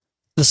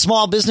The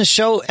Small Business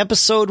Show,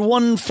 episode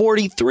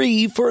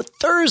 143 for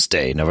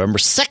Thursday, November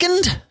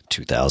 2nd,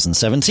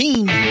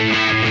 2017.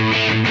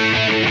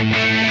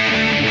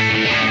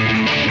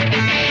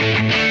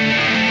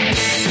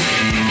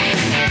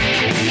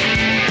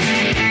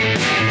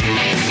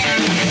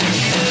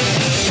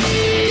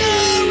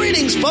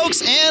 Greetings,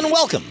 folks, and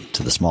welcome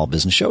to the Small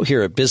Business Show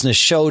here at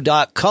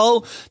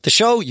businessshow.co. The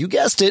show, you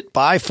guessed it,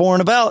 by, for,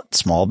 and about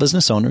small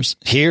business owners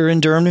here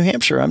in Durham, New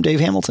Hampshire. I'm Dave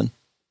Hamilton.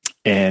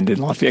 And in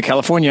Lafayette,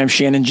 California, I'm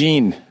Shannon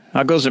Jean.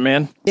 How goes it,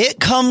 man?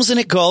 It comes and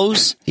it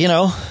goes, you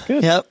know.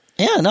 Good. Yep.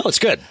 Yeah, no, it's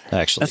good,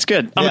 actually. That's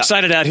good. I'm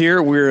excited out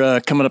here. We're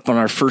coming up on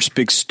our first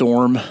big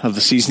storm of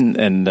the season.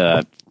 And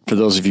for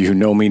those of you who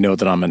know me, know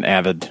that I'm an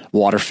avid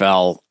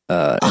waterfowl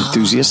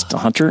enthusiast, a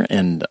hunter.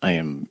 And I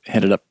am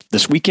headed up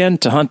this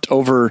weekend to hunt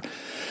over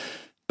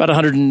about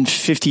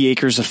 150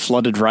 acres of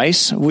flooded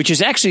rice, which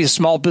is actually a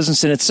small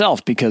business in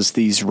itself because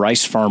these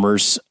rice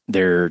farmers,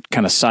 their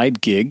kind of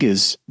side gig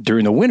is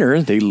during the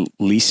winter, they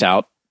lease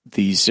out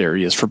these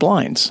areas for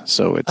blinds.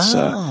 So it's,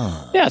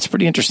 it's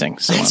pretty interesting.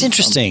 So That's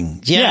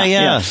interesting.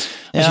 Yeah.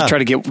 I should try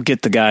to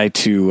get the guy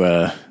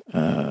to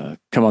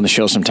come on the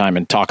show sometime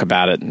and talk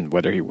about it and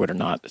whether he would or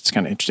not. It's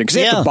kind of interesting because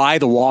they have to buy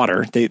the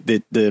water.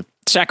 The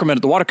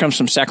water comes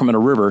from Sacramento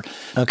River.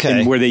 Okay.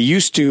 And where they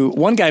used to,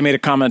 one guy made a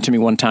comment to me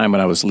one time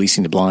when I was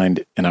leasing the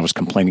blind and I was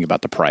complaining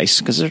about the price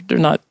because they're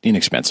not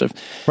inexpensive.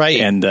 Right.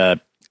 And the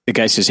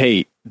guy says,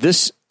 hey,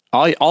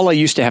 all I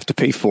used to have to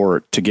pay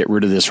for to get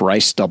rid of this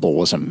rice stubble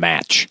was a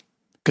match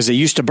because they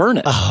used to burn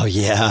it. Oh,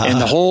 yeah. And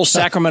the whole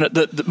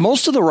Sacramento,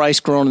 most of the rice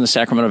grown in the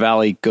Sacramento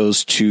Valley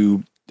goes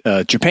to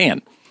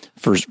Japan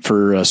for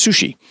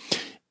sushi.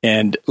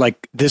 And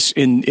like this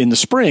in the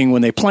spring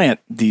when they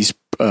plant, these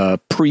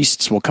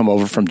priests will come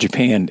over from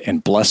Japan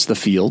and bless the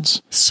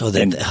fields. So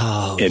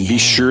that be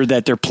sure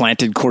that they're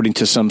planted according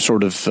to some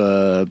sort of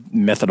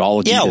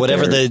methodology. Yeah,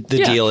 whatever the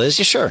deal is.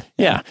 Yeah, sure.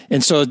 Yeah.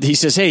 And so he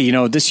says, hey,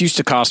 this used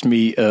to cost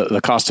me the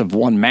cost of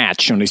one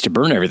match when I used to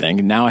burn everything.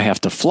 And now I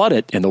have to flood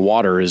it. And the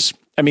water is,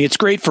 it's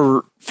great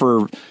for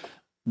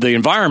the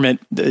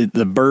environment,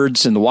 the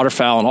birds and the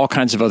waterfowl and all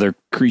kinds of other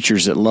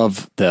creatures that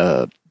love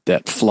that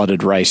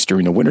flooded rice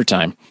during the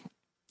wintertime.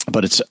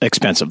 But it's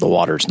expensive. The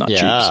water is not cheap.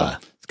 So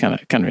it's kind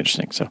of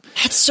interesting. So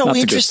that's so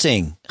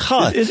interesting.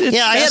 It's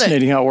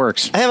fascinating how it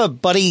works. I have a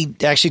buddy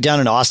actually down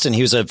in Austin.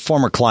 He was a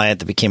former client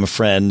that became a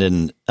friend,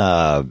 and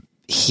with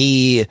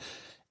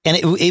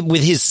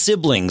his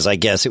siblings, I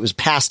guess it was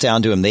passed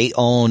down to him. They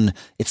own,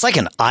 it's like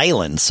an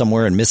island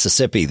somewhere in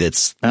Mississippi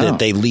that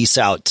they lease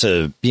out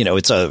to,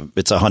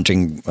 it's a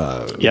hunting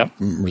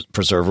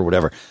preserve or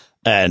whatever.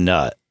 And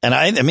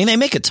they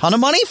make a ton of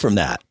money from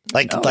that,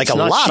 like a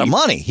lot cheap. Of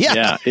money.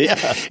 Yeah.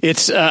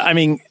 It's,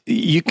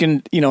 you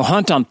can,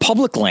 hunt on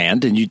public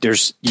land and you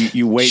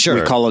wait.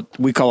 Sure.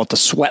 We call it the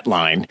sweat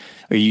line,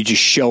 where you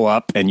just show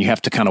up and you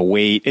have to kind of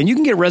wait and you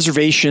can get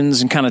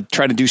reservations and kind of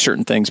try to do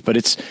certain things,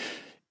 but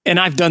and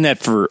I've done that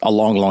for a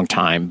long, long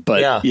time,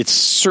 but it's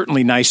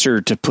certainly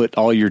nicer to put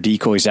all your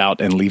decoys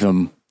out and leave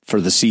them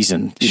for the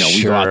season.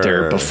 We go out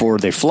there before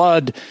they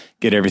flood,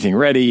 get everything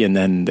ready, and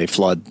then they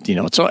flood,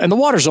 and the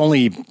water's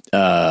only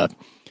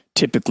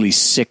typically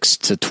 6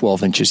 to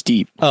 12 inches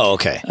deep. Oh,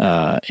 okay.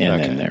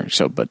 In there.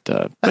 So, but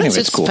anyway,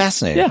 it's cool.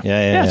 Fascinating.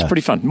 Yeah. It's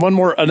pretty fun. One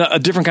more, a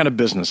different kind of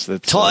business.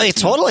 That's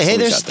totally. Hey,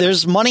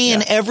 there's money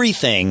in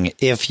everything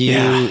if you,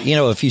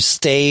 if you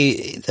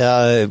stay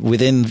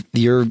within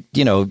your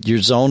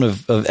zone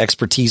of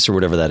expertise or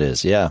whatever that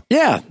is. Yeah.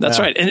 Yeah, that's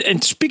right.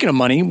 And speaking of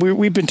money,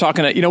 we've been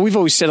talking, we've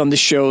always said on this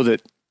show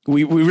that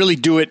we really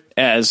do it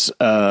as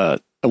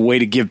a way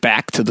to give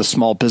back to the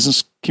small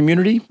business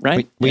community,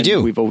 right? We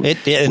do.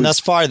 And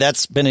thus far,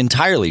 that's been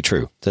entirely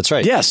true. That's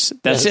right. Yes,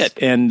 that's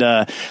it. And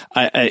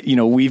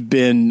we've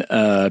been,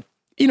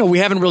 we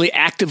haven't really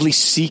actively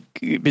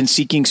been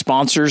seeking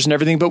sponsors and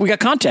everything, but we got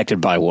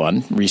contacted by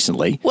one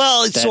recently.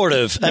 Well, it's sort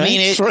of. I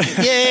mean, right?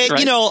 I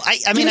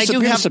do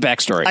have the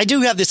backstory. I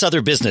do have this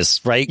other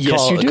business, right? Yes,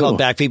 called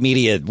Backbeat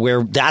Media,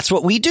 where that's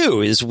what we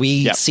do is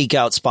we seek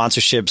out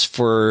sponsorships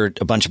for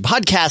a bunch of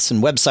podcasts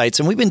and websites,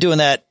 and we've been doing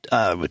that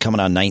coming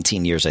on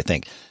 19 years, I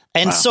think.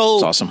 And so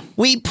that's awesome.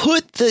 We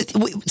put this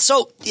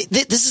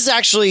is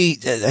actually,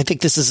 I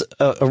think this is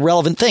a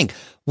relevant thing.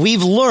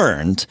 We've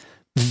learned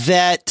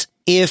that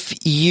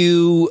if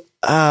you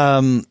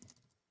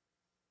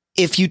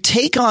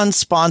take on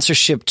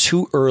sponsorship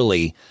too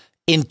early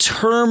in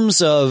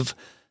terms of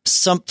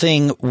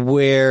something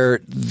where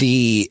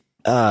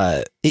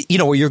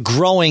where you're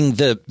growing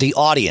the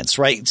audience,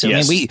 right? So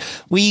yes.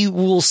 we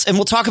will, and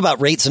we'll talk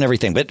about rates and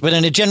everything, but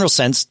in a general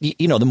sense, the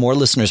more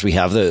listeners we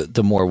have,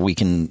 the more we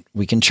can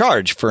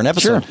charge for an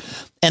episode. Sure.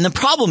 And the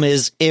problem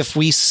is if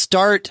we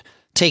start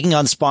taking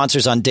on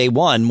sponsors on day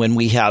one when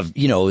we have,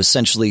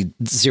 essentially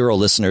 0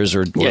 listeners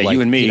or like, you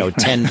and me.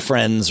 10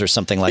 friends or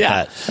something like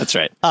that. That's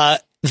right.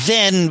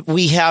 Then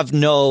we have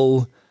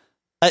no,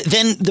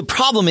 then the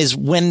problem is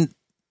when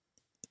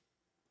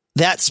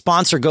that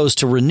sponsor goes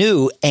to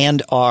renew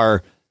and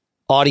our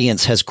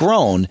audience has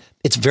grown,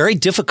 it's very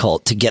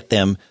difficult to get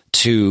them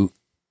to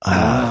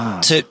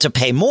to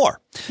pay more.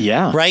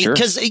 Yeah. Right.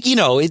 Because,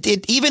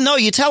 even though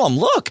you tell them,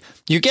 look,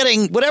 you're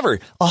getting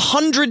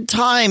 100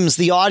 times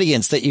the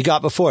audience that you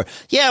got before.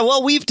 Yeah.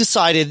 Well, we've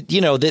decided,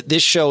 that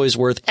this show is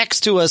worth X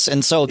to us.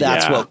 And so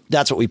that's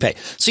what we pay.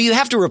 So you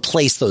have to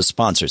replace those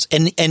sponsors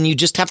and you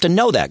just have to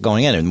know that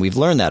going in. And we've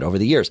learned that over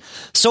the years.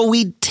 So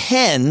we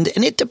tend,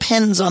 and it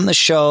depends on the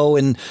show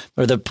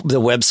or the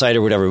website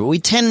or whatever, but we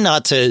tend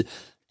not to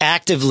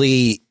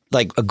actively,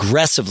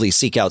 aggressively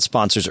seek out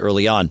sponsors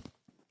early on.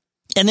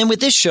 And then with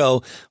this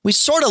show, we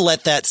sort of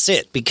let that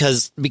sit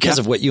because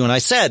of what you and I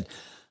said.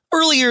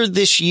 Earlier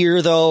this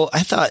year, though, I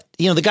thought,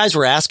 the guys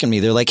were asking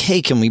me, they're like,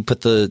 hey, can we put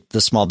the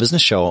small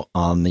business show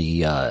on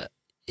the,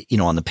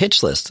 on the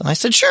pitch list? And I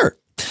said, sure.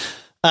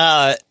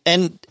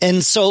 And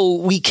so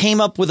we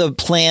came up with a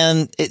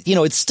plan.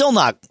 It's still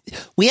not,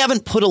 we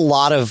haven't put a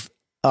lot of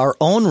our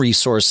own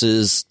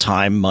resources,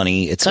 time,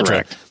 money, et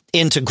cetera,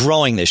 into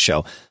growing this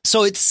show.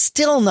 So it's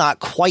still not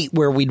quite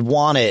where we'd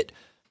want it.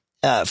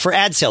 For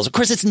ad sales. Of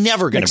course, it's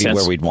never going to be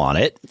where we'd want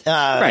it.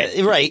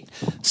 Right.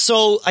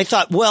 So I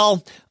thought,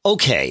 well,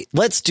 okay,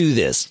 let's do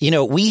this.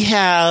 We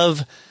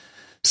have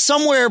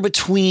somewhere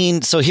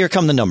between. So here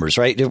come the numbers,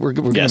 right? We're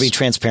going to be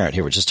transparent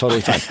here, which is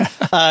totally fine.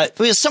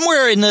 We have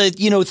somewhere in the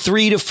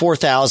 3,000 to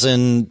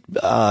 4,000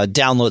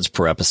 downloads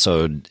per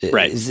episode,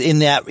 right? In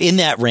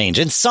that range,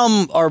 and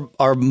some are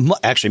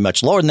actually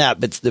much lower than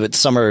that, but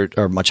some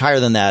are much higher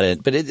than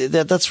that.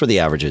 But that's where the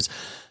average is.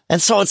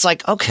 And so it's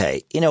like,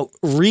 okay,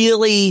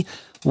 really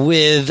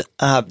with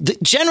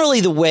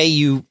generally the way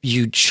you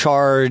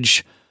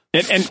charge.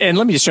 And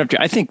let me just interrupt you.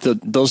 I think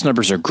those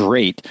numbers are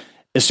great,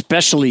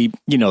 especially,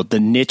 the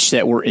niche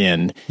that we're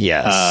in.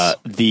 Yes.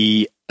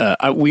 We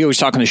always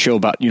talk on the show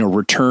about,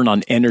 return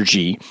on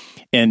energy.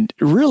 And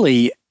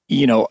really,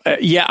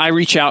 I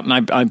reach out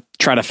and I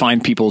try to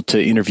find people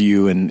to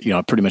interview and,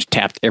 I pretty much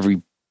tapped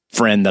every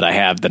friend that I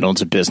have that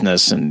owns a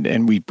business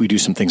and we do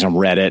some things on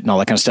Reddit and all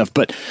that kind of stuff.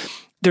 But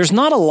there's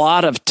not a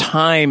lot of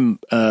time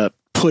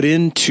put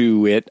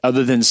into it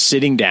other than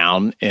sitting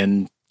down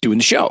and doing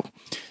the show.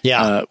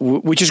 Yeah,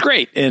 which is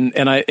great.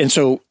 And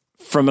so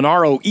from an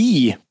ROE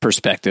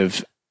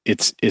perspective,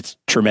 it's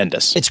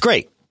tremendous. It's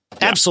great.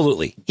 Yeah.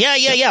 Absolutely.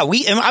 Yeah.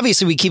 And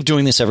obviously we keep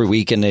doing this every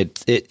week, and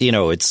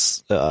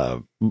it's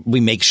we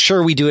make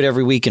sure we do it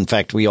every week. In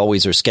fact, we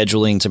always are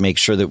scheduling to make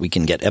sure that we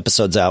can get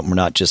episodes out, and we're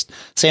not just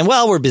saying,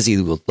 well, we're busy,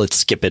 let's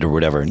skip it or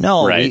whatever.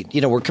 No, right.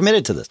 We're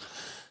committed to this.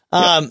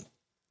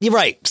 You're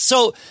right.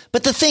 So,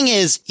 but the thing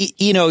is,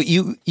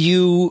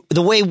 the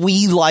way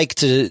we like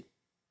to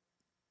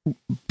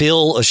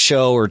bill a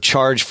show or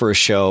charge for a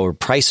show or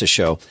price a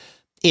show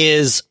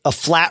is a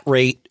flat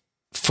rate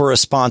for a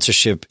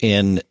sponsorship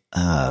in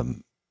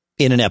an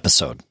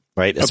episode,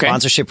 right? A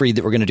sponsorship read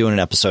that we're going to do in an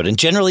episode. And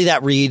generally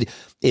that read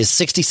is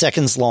 60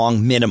 seconds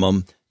long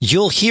minimum.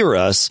 You'll hear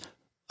us.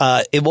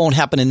 It won't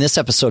happen in this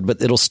episode, but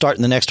it'll start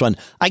in the next one.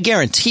 I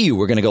guarantee you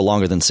we're going to go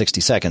longer than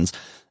 60 seconds.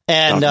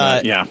 And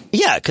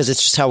because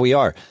it's just how we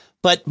are.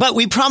 But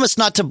we promise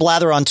not to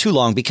blather on too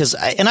long because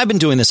I've been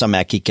doing this on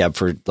Matt Geek Gab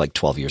for like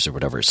 12 years or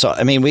whatever. So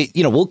I mean,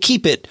 we'll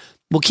keep it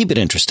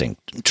interesting.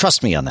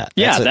 Trust me on that.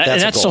 Yeah,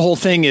 that's the whole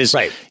thing. Is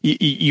right.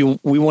 We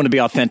want to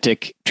be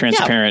authentic,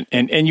 transparent,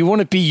 and you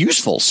want to be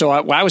useful. So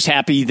I was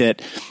happy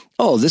that.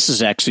 Oh, this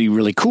is actually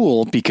really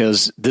cool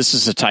because this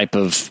is a type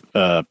of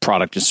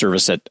product and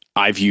service that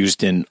I've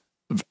used in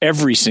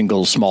every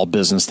single small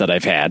business that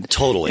I've had.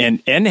 Totally.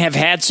 And have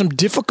had some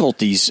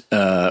difficulties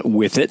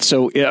with it.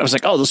 So I was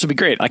like, oh, this would be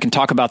great. I can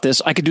talk about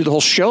this. I could do the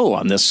whole show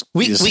on this.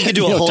 We could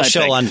do a whole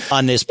show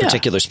on this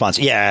particular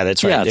sponsor. Yeah,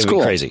 that's right. Yeah, it's cool.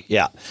 Be crazy.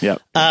 Yeah.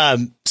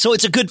 So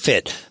it's a good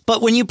fit.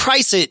 But when you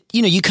price it,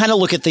 you kind of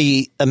look at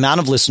the amount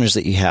of listeners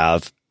that you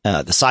have,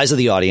 the size of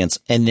the audience,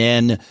 and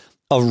then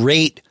a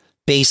rate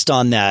based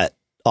on that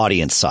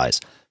audience size.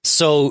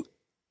 So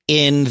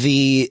in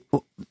the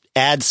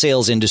ad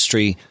sales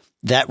industry,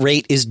 that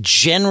rate is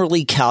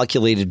generally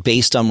calculated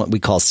based on what we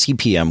call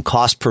CPM,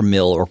 cost per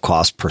mil or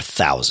cost per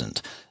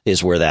thousand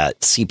is where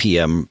that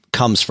CPM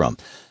comes from.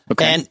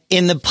 Okay. And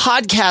in the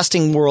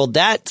podcasting world,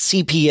 that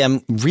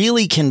CPM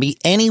really can be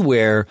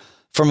anywhere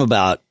from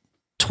about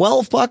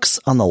 $12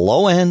 on the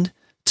low end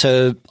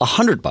to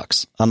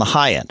 $100 on the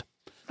high end.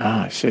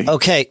 Ah, I see.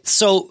 Okay.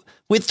 So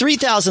with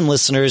 3,000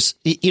 listeners,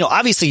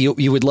 obviously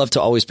you would love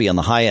to always be on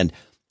the high end.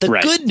 The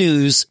good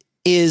news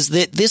is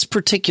that this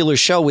particular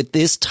show with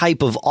this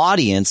type of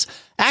audience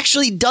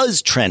actually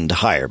does trend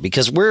higher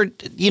because we're,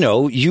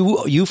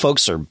 you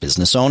folks are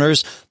business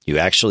owners. You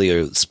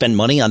actually spend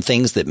money on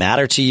things that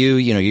matter to you.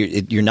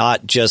 You're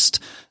not just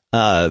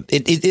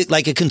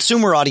like a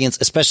consumer audience,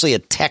 especially a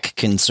tech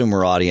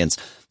consumer audience,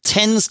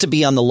 tends to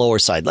be on the lower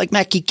side. Like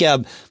Matt Geek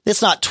Gab,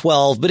 it's not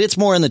 $12, but it's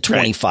more in the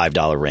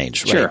 $25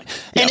 range. Right? Sure.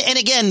 And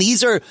again,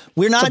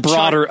 we're not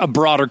a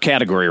broader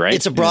category, right?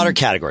 It's a broader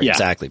category. Yeah.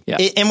 Exactly. Yeah.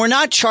 And we're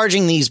not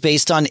charging these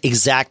based on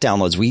exact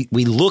downloads.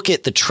 We look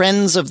at the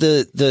trends of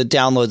the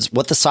downloads,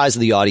 what the size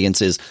of the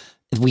audience is.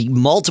 We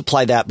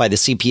multiply that by the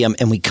CPM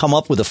and we come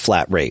up with a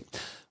flat rate.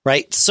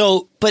 Right.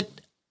 So, but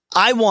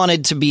I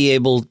wanted to be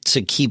able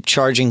to keep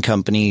charging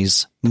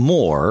companies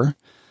more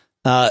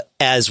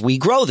as we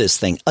grow this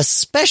thing,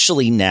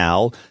 especially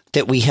now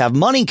that we have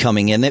money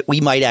coming in that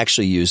we might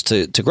actually use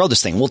to grow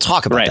this thing. We'll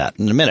talk about that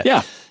in a minute.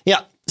 Yeah.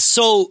 Yeah.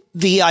 So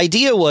the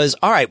idea was,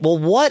 all right, well,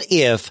 what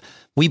if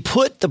we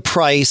put the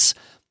price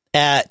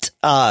at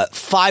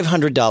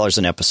 $500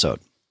 an episode,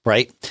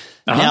 right?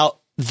 Now,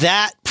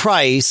 that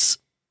price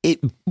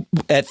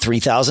at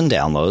 3,000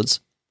 downloads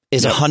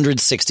is $166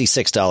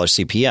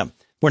 CPM.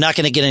 We're not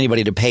going to get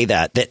anybody to pay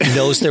that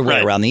knows their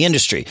way around the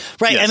industry.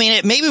 Right. Yes. I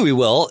mean, maybe we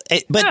will,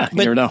 but you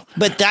never know.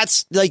 But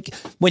that's like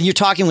when you're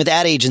talking with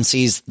ad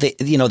agencies,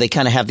 they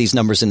kind of have these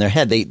numbers in their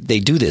head. They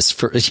do this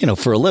for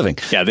a living.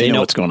 Yeah. They know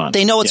what's going on.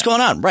 They know what's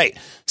going on. Right.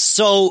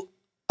 So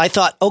I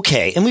thought,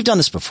 okay. And we've done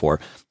this before.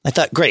 I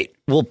thought, great.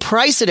 We'll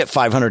price it at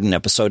 $500 an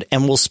episode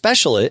and we'll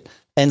special it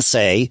and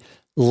say,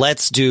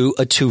 let's do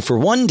a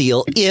 2-for-1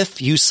 deal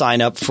if you sign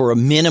up for a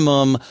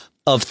minimum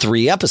of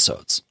 3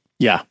 episodes.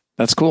 Yeah.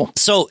 That's cool.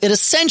 So it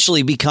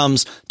essentially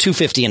becomes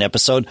 $250 an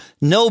episode.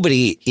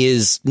 Nobody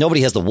has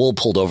the wool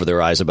pulled over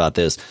their eyes about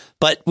this,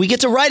 but we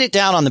get to write it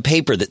down on the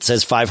paper that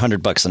says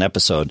 $500 an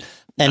episode.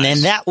 And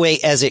then that way,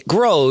 as it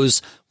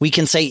grows, we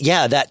can say,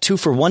 yeah, that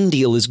 2-for-1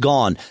 deal is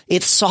gone.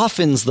 It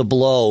softens the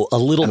blow a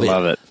little bit. I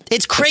love it.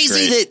 It's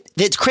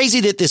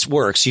crazy that this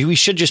works. We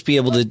should just be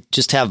able to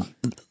just have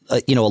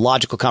a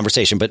logical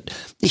conversation. But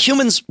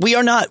humans,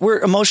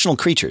 we're emotional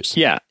creatures.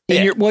 Yeah.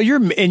 And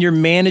you're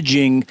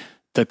managing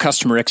the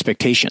customer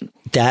expectation.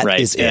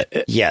 That is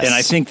it. Yes. And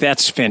I think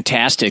that's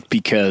fantastic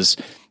because,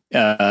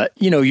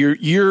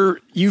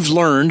 you've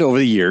learned over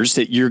the years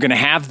that you're going to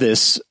have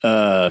this,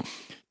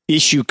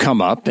 issue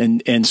come up.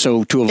 And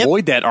so to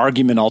avoid that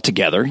argument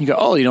altogether, you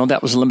go,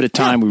 that was a limited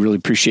time. We really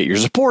appreciate your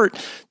support.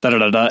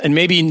 And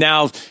maybe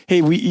now, hey,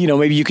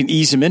 maybe you can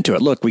ease them into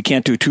it. Look, we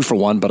can't do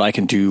 2-for-1, but I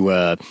can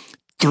do,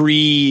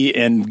 3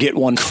 and get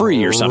 1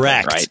 free or something,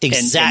 right?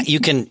 Exactly. You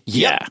can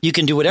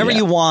do whatever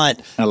you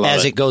want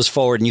as it goes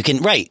forward, and you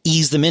can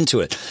ease them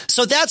into it.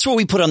 So that's what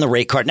we put on the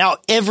rate card. Now,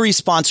 every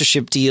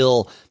sponsorship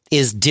deal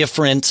is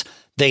different.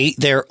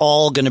 They're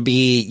all going to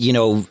be,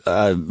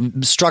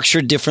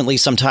 structured differently.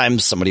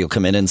 Sometimes somebody will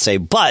come in and say,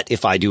 but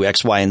if I do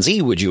X, Y, and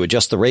Z, would you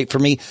adjust the rate for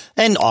me?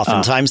 And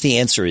oftentimes the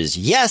answer is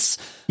yes.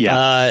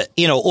 Yeah.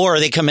 Or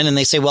they come in and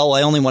they say, well,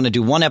 I only want to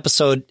do 1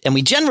 episode. And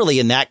we generally,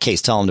 in that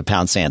case, tell them to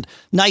pound sand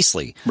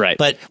nicely. Right.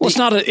 But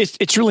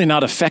it's really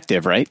not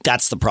effective, right?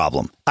 That's the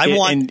problem.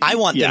 I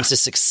want them to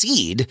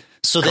succeed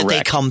so that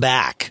they come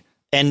back.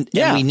 And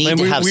we need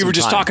to have we were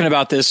just talking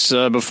about this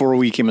before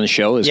we came on the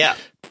show.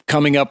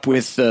 Coming up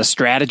with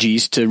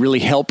strategies to really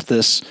help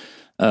this,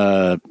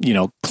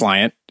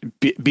 client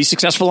be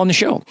successful on the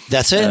show.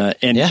 That's it.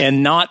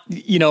 And not,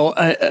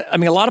 a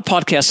lot of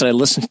podcasts that I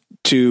listen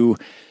to,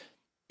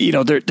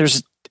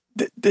 there's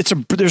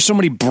so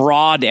many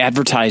broad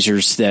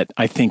advertisers that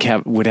I think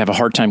would have a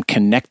hard time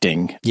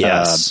connecting.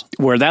 Yes.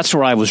 Where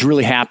I was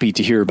really happy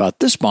to hear about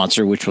this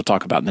sponsor, which we'll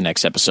talk about in the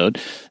next episode,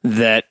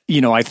 that,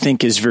 I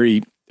think is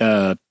very,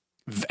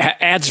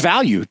 adds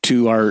value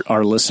to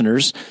our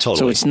listeners. Totally.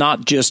 So it's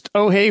not just,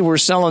 oh, hey, we're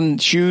selling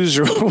shoes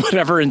or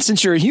whatever. And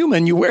since you're a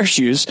human, you wear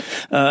shoes.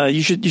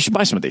 You should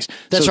buy some of these.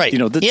 That's right.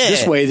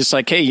 This way, it's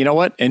like, hey, you know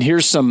what? And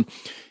here's some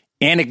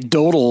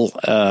anecdotal,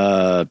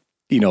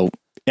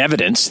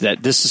 evidence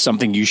that this is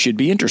something you should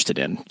be interested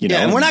in.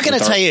 And we're not going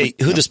to tell you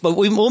who this, but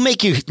we'll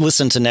make you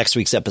listen to next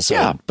week's episode.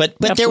 Yeah, but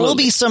there will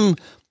be some,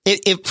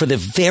 for the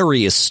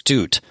very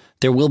astute,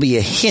 there will be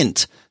a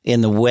hint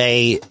in the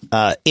way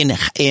in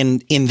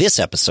this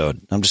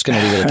episode. I'm just going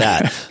to leave it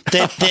at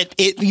that.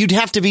 You'd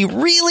have to be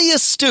really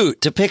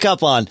astute to pick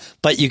up on,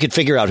 but you could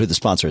figure out who the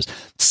sponsor is.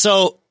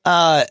 So,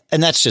 and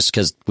that's just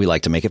because we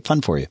like to make it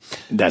fun for you.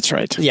 That's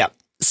right. Yeah.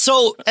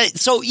 So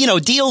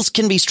deals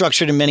can be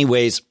structured in many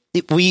ways.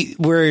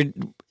 We're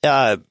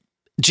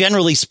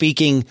generally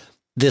speaking,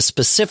 the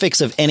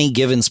specifics of any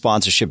given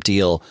sponsorship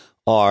deal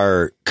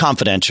are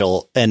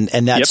confidential. And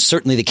that's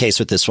certainly the case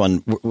with this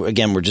one.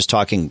 Again, we're just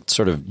talking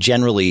sort of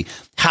generally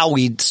how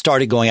we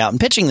started going out and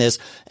pitching this.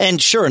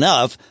 And sure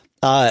enough,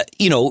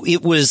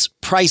 it was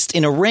priced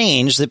in a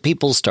range that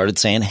people started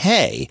saying,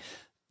 hey,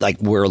 like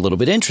we're a little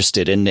bit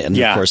interested. And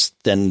of course,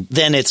 then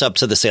it's up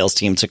to the sales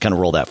team to kind of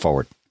roll that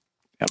forward.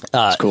 Yep.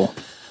 That's cool.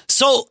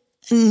 So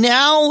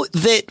now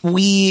that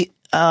we,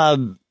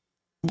 and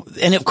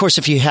of course,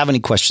 if you have any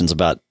questions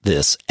about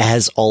this,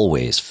 as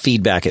always,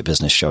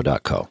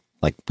 feedback@businessshow.co.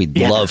 Like, we'd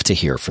love to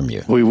hear from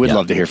you. We would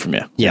love to hear from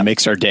you. Yeah. It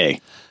makes our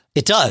day.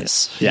 It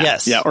does. Yeah.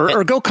 Yes. Yeah.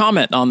 Or go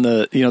comment on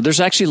there's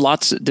actually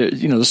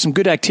there's some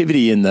good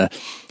activity in the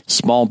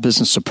small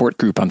business support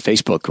group on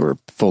Facebook where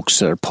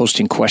folks are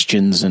posting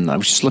questions. And I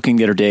was just looking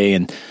the other day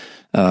and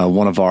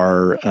one of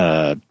our,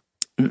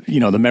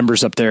 the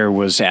members up there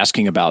was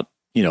asking about,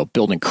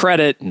 building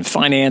credit and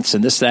finance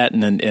and this, that,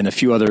 and a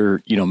few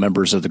other,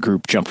 members of the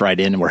group jumped right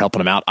in and we're helping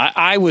them out.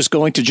 I was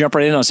going to jump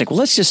right in. I was like, well,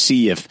 let's just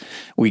see if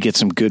we get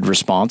some good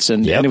response.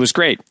 And it was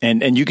great.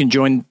 And you can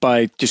join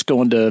by just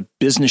going to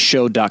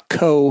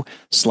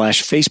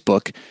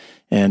businessshow.co/Facebook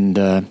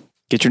and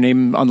get your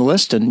name on the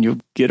list and you'll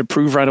get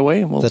approved right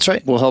away. That's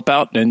right. We'll help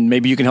out, and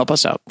maybe you can help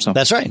us out. So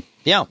that's right.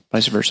 Yeah.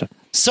 Vice versa.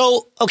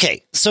 So,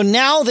 okay. So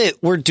now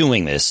that we're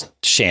doing this,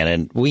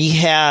 Shannon, we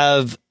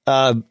have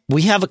a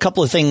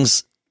couple of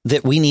things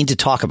that we need to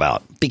talk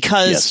about,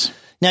 because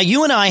now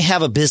you and I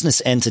have a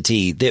business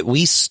entity that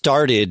we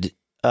started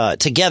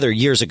together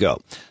years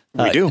ago.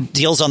 We do.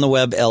 Deals on the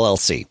Web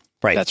LLC.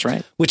 Right. That's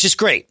right. Which is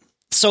great.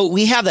 So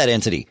we have that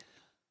entity.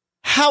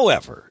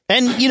 However,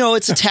 and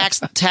it's a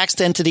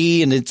taxed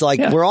entity, and it's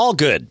like, we're all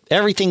good.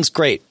 Everything's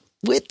great,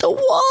 with the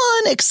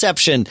one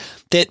exception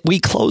that we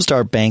closed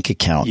our bank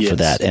account for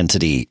that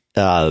entity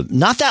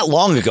not that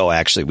long ago.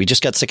 Actually, we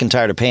just got sick and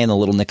tired of paying the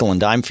little nickel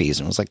and dime fees,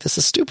 and was like, this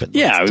is stupid.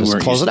 Let's just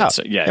close it out.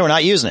 We're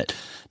not using it.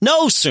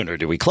 No sooner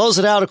do we close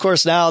it out, of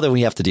course, now that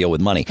we have to deal with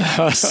money.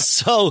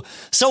 so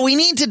we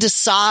need to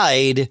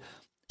decide.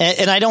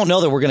 And I don't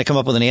know that we're going to come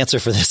up with an answer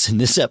for this in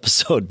this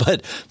episode,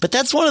 but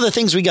that's one of the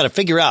things we got to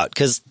figure out,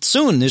 because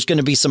soon there's going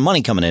to be some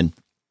money coming in.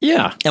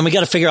 Yeah. And we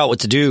got to figure out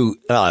what to do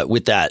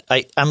with that.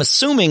 I'm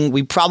assuming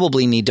we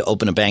probably need to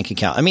open a bank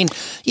account. I mean,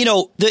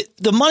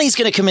 the money's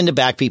going to come into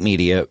Backbeat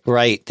Media,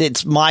 right?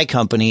 It's my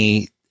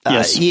company.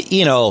 Yes.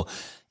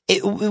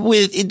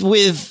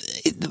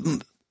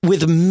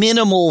 With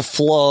minimal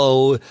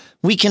flow,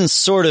 we can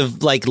sort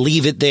of like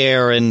leave it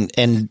there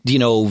and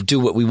do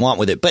what we want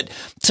with it. But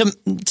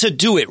to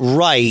do it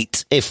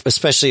right,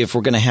 especially if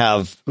we're going to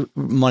have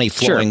money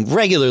flowing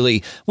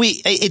regularly,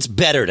 it's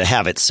better to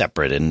have it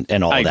separate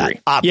and all I that.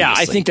 Agree. Obviously. Yeah,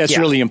 I think that's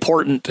really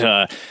important.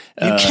 You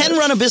can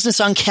run a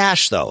business on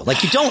cash, though.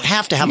 Like, you don't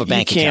have to have a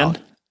bank account.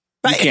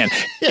 Right. You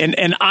can.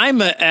 And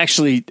I'm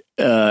actually,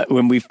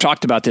 when we've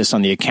talked about this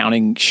on the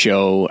accounting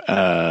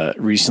show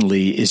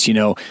recently, is,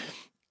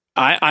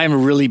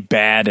 I'm really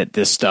bad at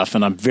this stuff,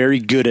 and I'm very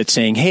good at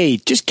saying, "Hey,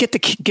 just get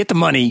the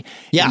money,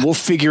 and we'll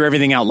figure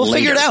everything out later." We'll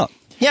figure it out.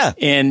 Yeah,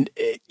 and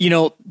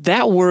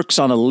that works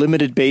on a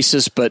limited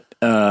basis, but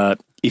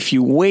if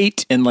you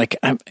wait and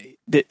I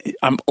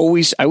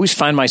always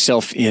find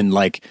myself in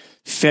like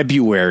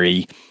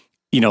February,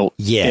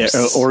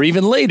 or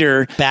even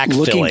later,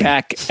 looking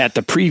back at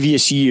the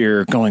previous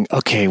year, going,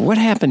 "Okay, what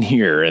happened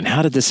here, and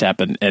how did this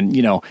happen?" And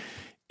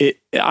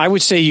I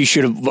would say you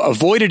should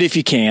avoid it if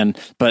you can,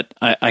 but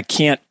I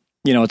can't,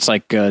 it's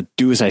like,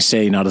 do as I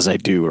say, not as I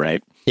do.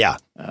 Right. Yeah.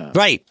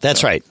 Right.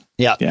 That's right.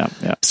 Yeah.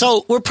 Yeah.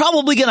 So we're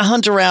probably going to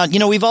hunt around.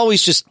 I've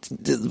always just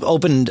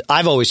opened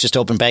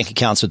bank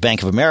accounts with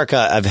Bank of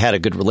America. I've had a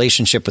good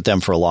relationship with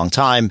them for a long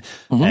time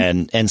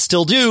and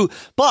still do.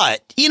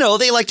 But,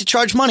 they like to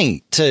charge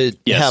money to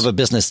have a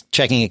business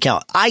checking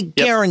account. I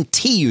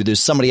guarantee you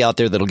there's somebody out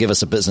there that'll give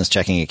us a business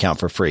checking account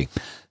for free.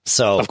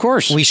 So of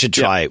course we should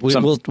try it.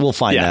 We'll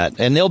find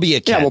that, and there'll be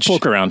a catch. Yeah, we'll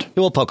poke around.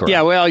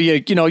 Yeah, well,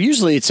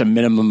 usually it's a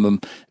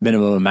minimum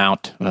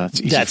amount. It's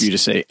easy for you to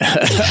say,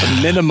 a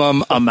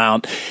minimum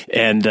amount,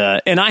 and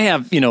I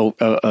have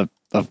a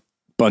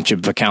bunch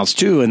of accounts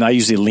too, and I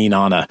usually lean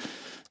on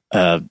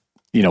one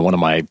of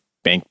my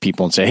bank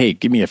people and say, hey,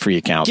 give me a free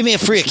account. Give me a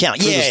free account.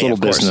 For this little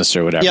business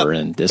or whatever.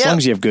 Yep. And as long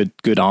as you have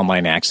good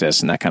online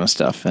access and that kind of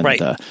stuff.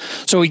 And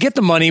so we get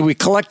the money, we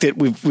collect it.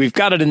 We've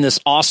got it in this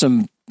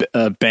awesome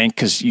bank,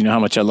 because you know how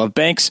much I love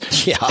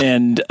banks. Yeah.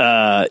 And,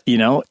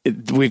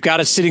 we've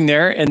got it sitting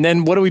there. And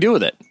then what do we do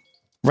with it?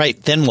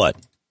 Right. Then what?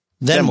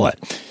 Then what?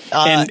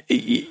 And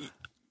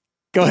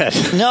go ahead.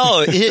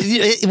 No,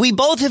 we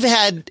both have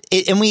had,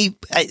 and we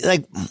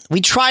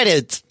try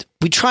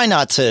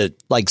not to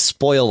like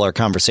spoil our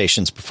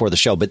conversations before the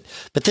show, but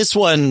this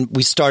one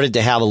we started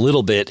to have a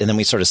little bit and then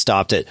we sort of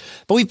stopped it.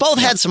 But we both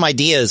had some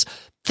ideas.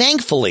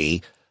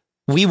 Thankfully,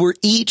 we were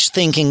each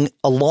thinking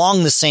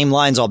along the same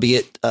lines,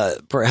 albeit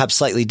perhaps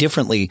slightly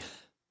differently.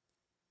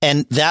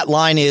 And that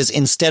line is,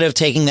 instead of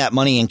taking that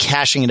money and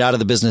cashing it out of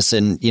the business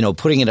and,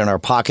 putting it in our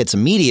pockets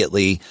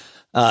immediately,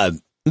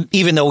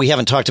 even though we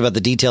haven't talked about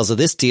the details of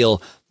this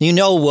deal,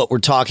 what we're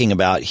talking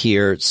about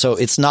here. So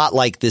it's not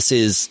like this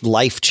is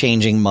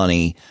life-changing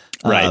money.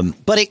 Right.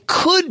 But it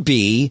could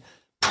be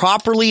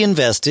properly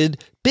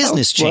invested,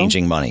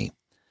 business-changing money.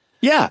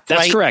 Yeah,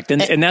 that's correct.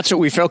 And that's what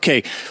we felt.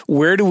 Okay,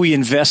 where do we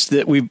invest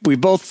that? We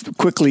both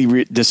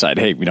quickly decide,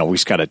 hey, we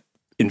just got to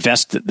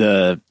invest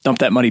dump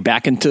that money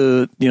back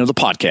into, the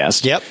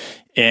podcast. Yep.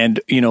 And,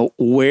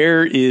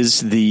 where is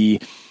the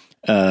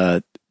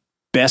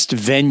best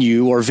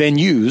venue or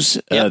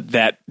venues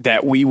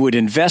that we would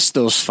invest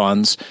those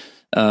funds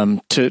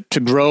to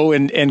grow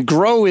and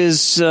grow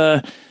is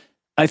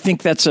I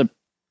think that's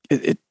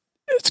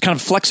it's kind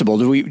of flexible.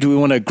 Do we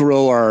want to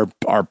grow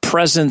our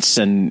presence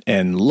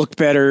and look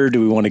better? Do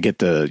we want to get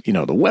the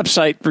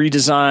website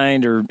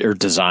redesigned or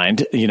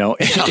designed in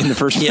the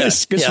first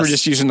place? Because we're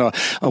just using a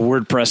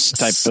WordPress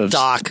type of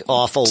stock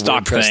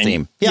WordPress thing.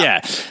 Theme.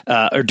 Yeah.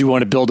 Or do we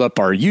want to build up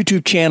our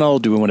YouTube channel?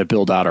 Do we want to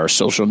build out our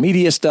social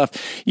media stuff?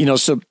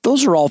 So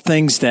those are all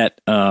things that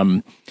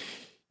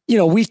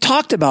we've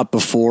talked about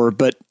before,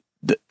 but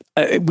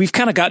we've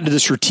kind of gotten to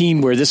this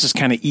routine where this is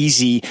kind of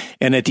easy.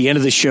 And at the end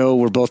of the show,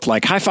 we're both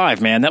like, high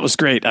five, man. That was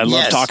great. I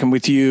love talking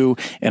with you.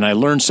 And I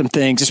learned some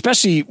things,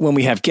 especially when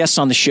we have guests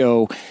on the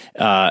show.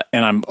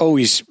 And I'm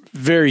always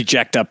very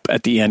jacked up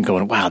at the end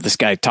going, wow, this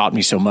guy taught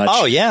me so much.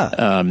 Oh,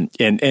 yeah.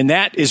 And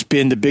that has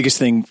been the biggest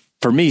thing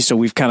for me. So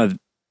we've kind of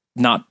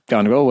not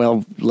gone, oh,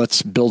 well,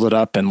 let's build it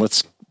up and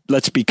let's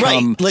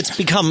become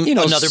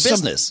another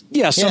business.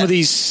 Some of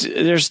these,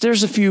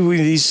 there's a few of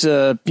these,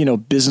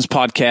 business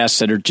podcasts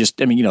that are just,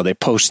 they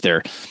post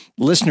their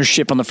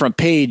listenership on the front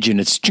page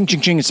and it's ching,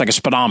 ching, ching. It's like a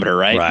speedometer,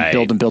 right? Right.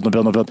 Build and build and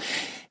build and build.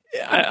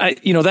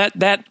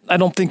 That I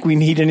don't think we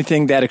need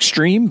anything that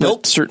extreme,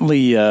 but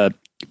certainly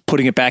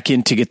putting it back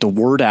in to get the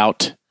word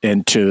out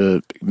and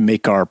to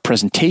make our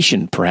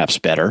presentation perhaps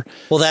better.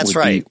 Well, that's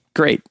right.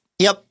 Great.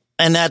 Yep.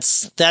 And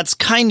that's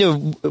kind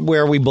of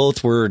where we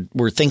both were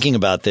thinking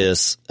about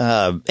this.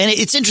 And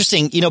it's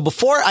interesting,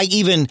 before I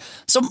even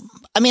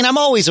I'm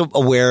always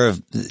aware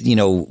of,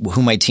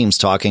 who my team's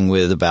talking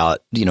with about,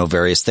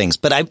 various things,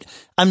 but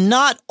I'm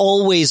not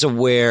always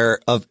aware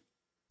of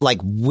like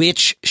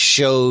which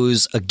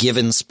shows a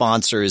given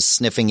sponsor is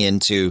sniffing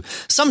into.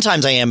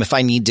 Sometimes I am if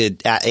I need to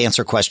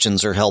answer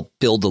questions or help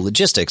build the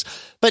logistics.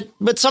 But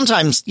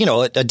sometimes,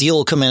 a deal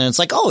will come in and it's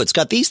like, oh, it's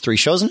got these 3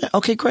 shows in it.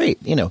 Okay, great.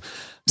 Yeah.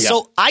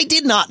 So I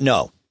did not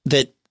know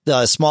that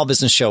the Small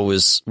Business Show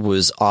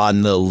was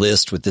on the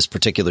list with this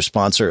particular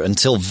sponsor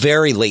until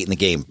very late in the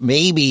game,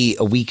 maybe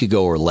a week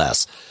ago or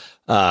less,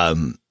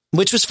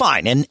 which was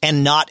fine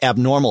and not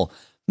abnormal.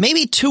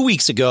 Maybe 2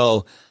 weeks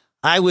ago,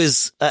 I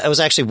was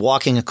actually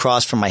walking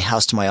across from my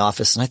house to my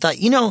office, and I thought,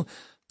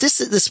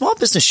 the Small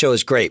Business Show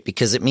is great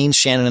because it means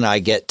Shannon and I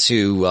get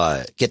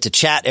to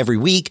chat every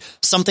week,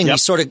 something we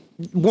sort of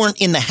weren't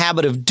in the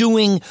habit of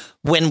doing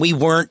when we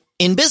weren't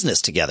in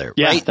business together.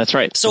 Yeah, right? That's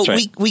right. So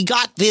we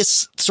got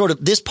this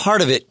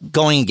part of it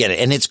going again,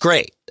 and it's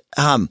great.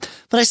 But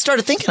I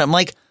started thinking, I'm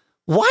like,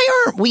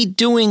 why aren't we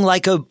doing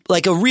like a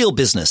real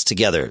business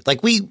together?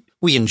 Like we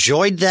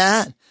enjoyed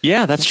that.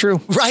 Yeah, that's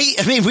true. Right?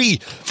 I mean,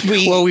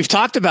 we've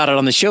talked about it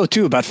on the show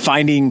too, about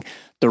finding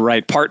the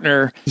right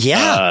partner.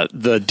 Yeah.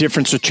 The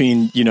difference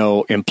between,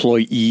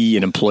 employee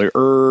and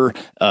employer,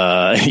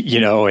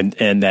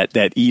 and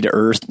that E to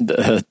earth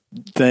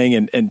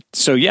thing. And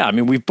so, yeah,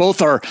 we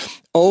both are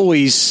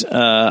always,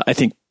 I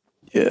think,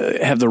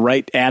 have the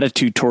right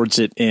attitude towards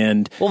it.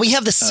 And we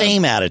have the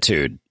same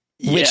attitude.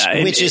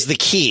 Which is the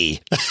key.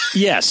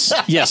 Yes.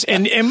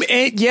 And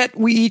yet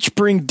we each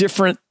bring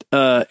different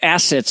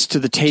assets to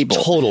the table.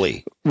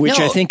 Totally. Which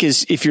I think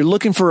is, if you're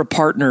looking for a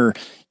partner,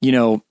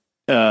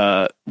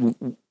 that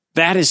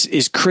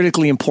is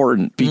critically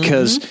important,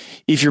 because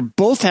if you're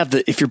both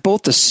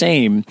the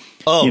same,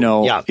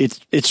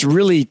 it's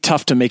really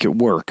tough to make it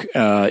work.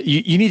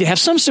 You need to have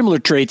some similar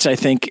traits, I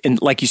think,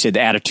 and like you said,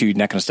 the attitude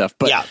and that kind of stuff.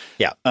 But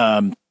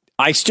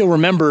I still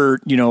remember,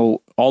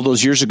 all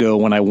those years ago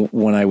when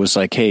I was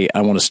like, hey,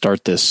 I want to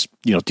start this,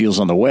 Deals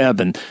on the Web,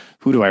 and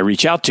who do I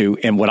reach out to?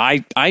 And what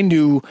I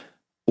knew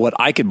what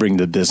I could bring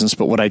to the business,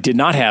 but what I did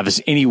not have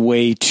is any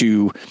way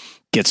to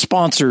get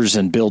sponsors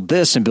and build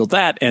this and build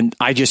that. And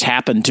I just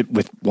happened to,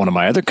 with one of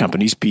my other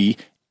companies, be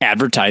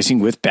advertising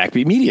with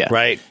Backbeat Media.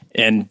 Right.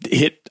 And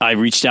I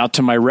reached out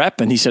to my rep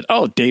and he said,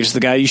 oh, Dave's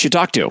the guy you should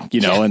talk to,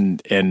 and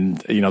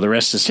the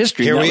rest is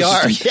history. Here we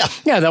are.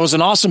 That was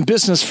an awesome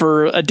business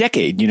for a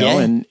decade,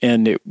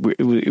 and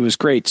it was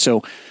great.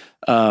 So,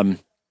 and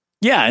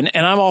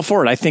I'm all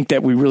for it. I think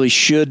that we really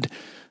should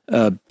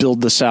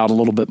build this out a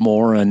little bit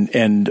more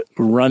and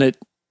run it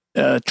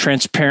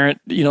transparent,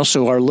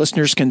 so our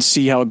listeners can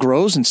see how it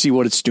grows and see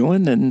what it's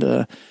doing.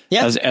 And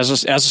as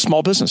a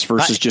small business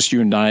versus just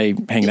you and I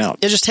hanging out.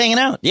 You're just hanging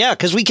out. Yeah,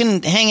 because we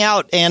can hang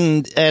out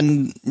and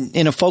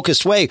in a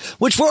focused way,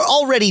 which we're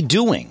already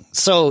doing.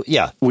 So,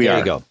 there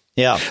you go.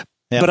 Yeah.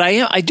 But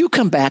I do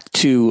come back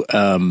to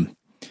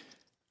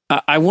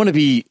I want to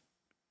be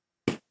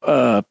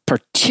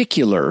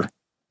particular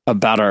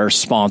about our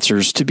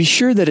sponsors to be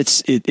sure that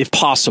it's, if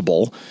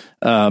possible,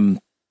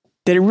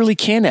 that it really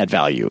can add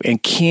value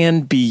and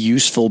can be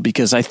useful,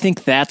 because I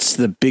think that's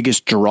the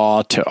biggest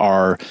draw to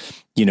our,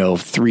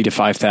 3,000 to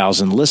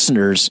 5,000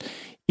 listeners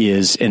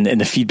is, and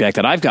the feedback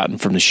that I've gotten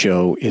from the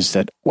show is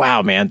that,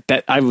 wow, man,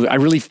 that I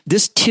really,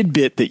 this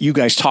tidbit that you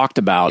guys talked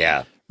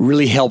about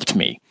really helped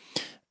me.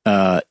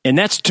 And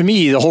that's, to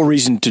me, the whole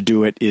reason to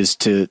do it is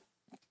to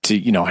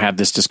have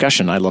this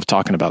discussion. I love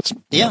talking about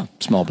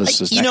small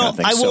businesses. That kind of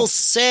thing. I will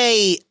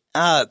say,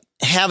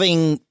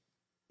 having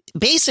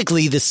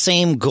basically the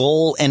same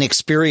goal and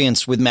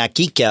experience with Mac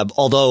Geek Gab,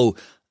 although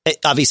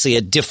obviously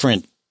a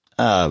different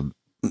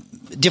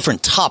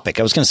topic.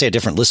 I was going to say a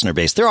different listener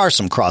base. There are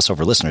some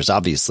crossover listeners,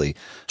 obviously.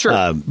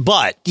 Sure.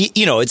 But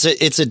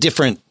it's a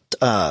different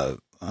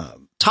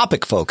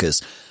topic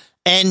focus.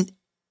 And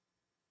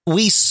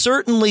we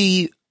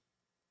certainly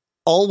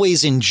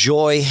always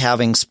enjoy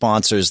having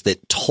sponsors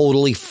that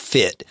totally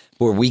fit,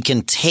 where we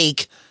can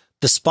take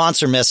the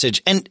sponsor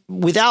message and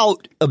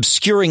without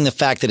obscuring the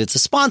fact that it's a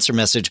sponsor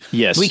message,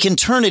 we can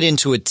turn it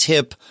into a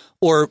tip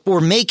or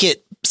make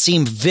it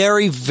seem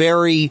very,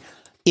 very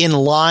in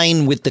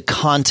line with the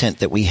content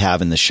that we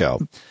have in the show.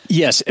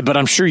 Yes, but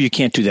I'm sure you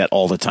can't do that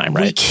all the time,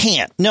 right? We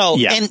can't. No.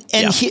 Yeah.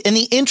 And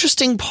the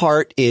interesting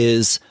part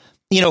is,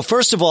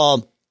 first of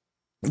all,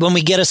 when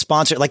we get a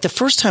sponsor, like the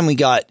first time we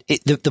got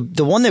it,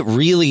 the one that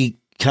really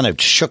kind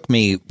of shook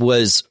me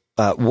was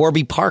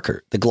Warby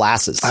Parker, the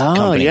glasses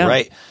company,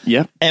 right?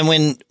 Yeah. And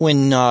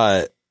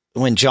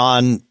when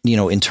John,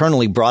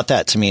 internally brought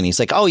that to me, and he's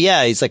like, "Oh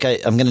yeah," he's like,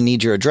 "I'm going to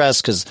need your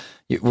address because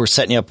we're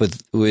setting you up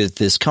with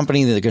this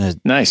company that they're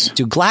going to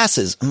do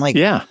glasses." I'm like,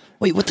 "Yeah,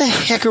 wait, what the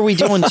heck are we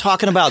doing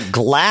talking about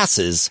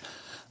glasses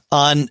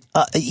on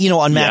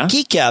Matt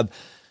Geek Gab?"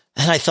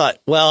 And I thought,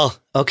 well,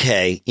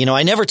 okay,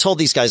 I never told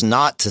these guys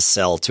not to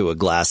sell to a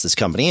glasses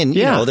company, and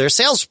they're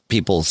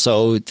salespeople,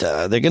 so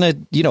they're gonna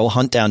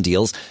hunt down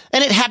deals.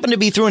 And it happened to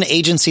be through an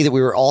agency that we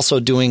were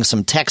also doing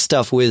some tech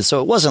stuff with,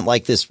 so it wasn't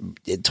like this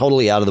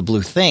totally out of the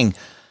blue thing.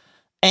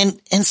 And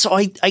so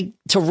I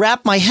to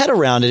wrap my head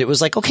around it, it was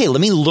like, okay,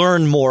 let me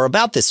learn more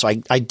about this. So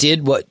I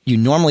did what you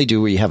normally do,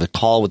 where you have a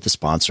call with the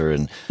sponsor,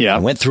 and I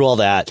went through all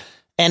that.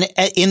 And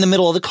in the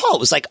middle of the call, it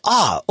was like,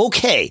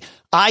 okay,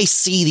 I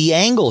see the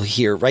angle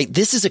here, right?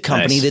 This is a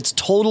company that's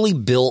totally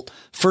built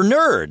for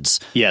nerds.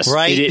 Yes,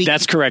 right.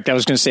 That's correct. I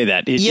was going to say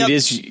that it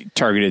is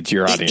targeted to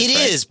your audience. It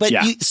is, but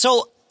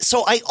so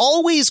I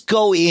always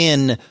go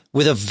in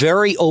with a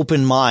very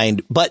open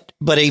mind, but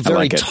a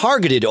very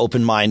targeted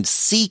open mind,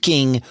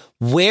 seeking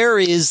where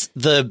is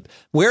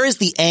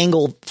the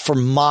angle for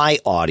my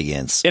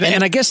audience,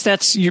 and I guess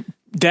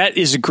that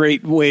is a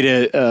great way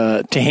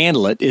to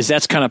handle it. Is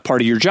that's kind of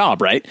part of your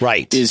job, right?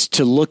 Right. Is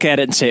to look at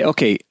it and say,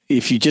 okay,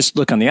 if you just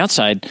look on the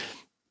outside,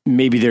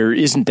 maybe there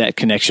isn't that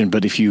connection.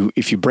 But if you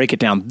break it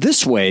down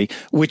this way,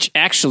 which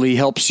actually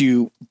helps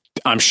you,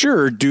 I'm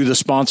sure, do the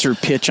sponsor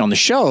pitch on the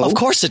show. Of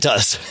course it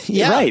does.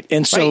 Yeah. Right.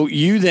 And so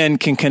you then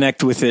can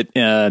connect with it,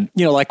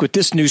 like with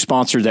this new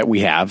sponsor that we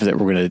have that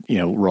we're going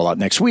to, roll out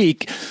next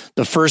week.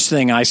 The first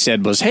thing I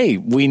said was, hey,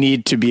 we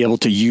need to be able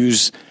to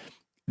use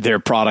their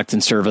product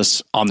and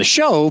service on the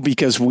show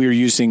because we're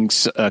using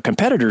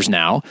competitors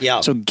now.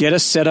 Yeah. So get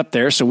us set up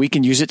there so we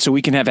can use it, so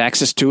we can have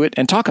access to it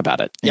and talk about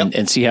it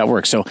and see how it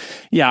works. So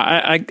yeah,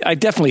 I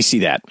definitely see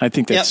that. I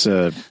think that's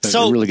a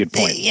really good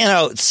point.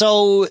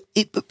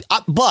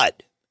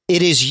 But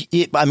it is,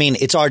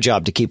 it's our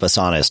job to keep us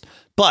honest,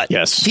 but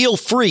feel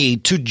free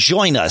to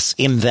join us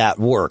in that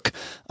work.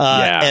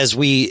 As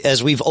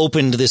we've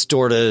opened this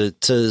door to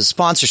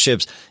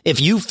sponsorships.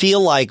 If you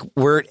feel like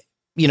we're,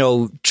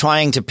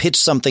 trying to pitch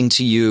something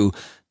to you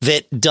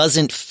that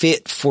doesn't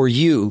fit for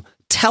you,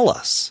 tell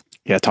us.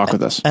 Yeah, talk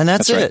with us. And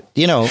that's it.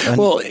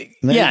 Right.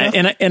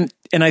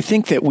 And I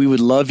think that we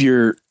would love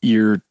your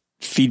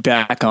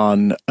feedback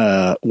on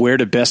where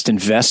to best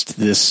invest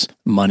this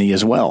money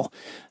as well.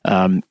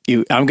 I'm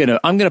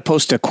gonna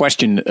post a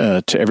question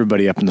to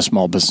everybody up in the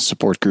small business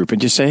support group and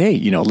just say, hey,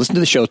 listen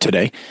to the show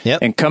today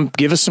and come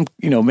give us some,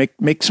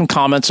 make some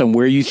comments on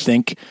where you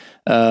think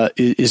or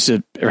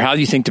how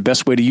you think the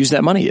best way to use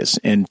that money is,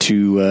 and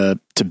to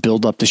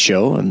build up the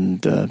show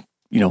and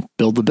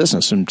build the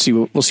business, and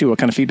we'll see what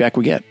kind of feedback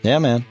we get. Yeah,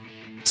 man,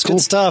 it's cool.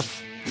 Good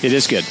stuff. It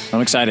is good.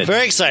 I'm excited.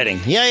 Very exciting.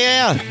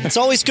 Yeah. It's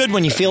always good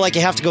when you feel like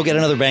you have to go get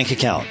another bank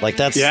account. Like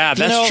that's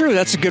true.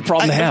 That's a good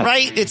problem to have.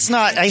 Right? It's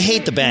not. I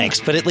hate the banks,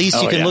 but at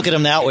least you can look at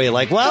them that way.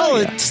 Like,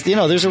 it's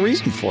there's a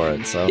reason for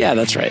it. So yeah,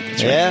 that's right.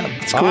 Yeah,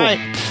 it's cool. All right.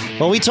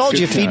 Well, we told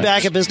you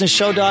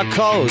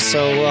feedback@businessshow.co.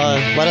 So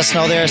let us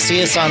know there.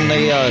 See us on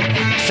the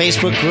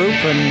Facebook group,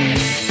 and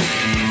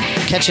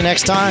catch you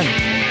next time.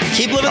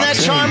 Keep living that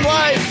charmed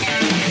life.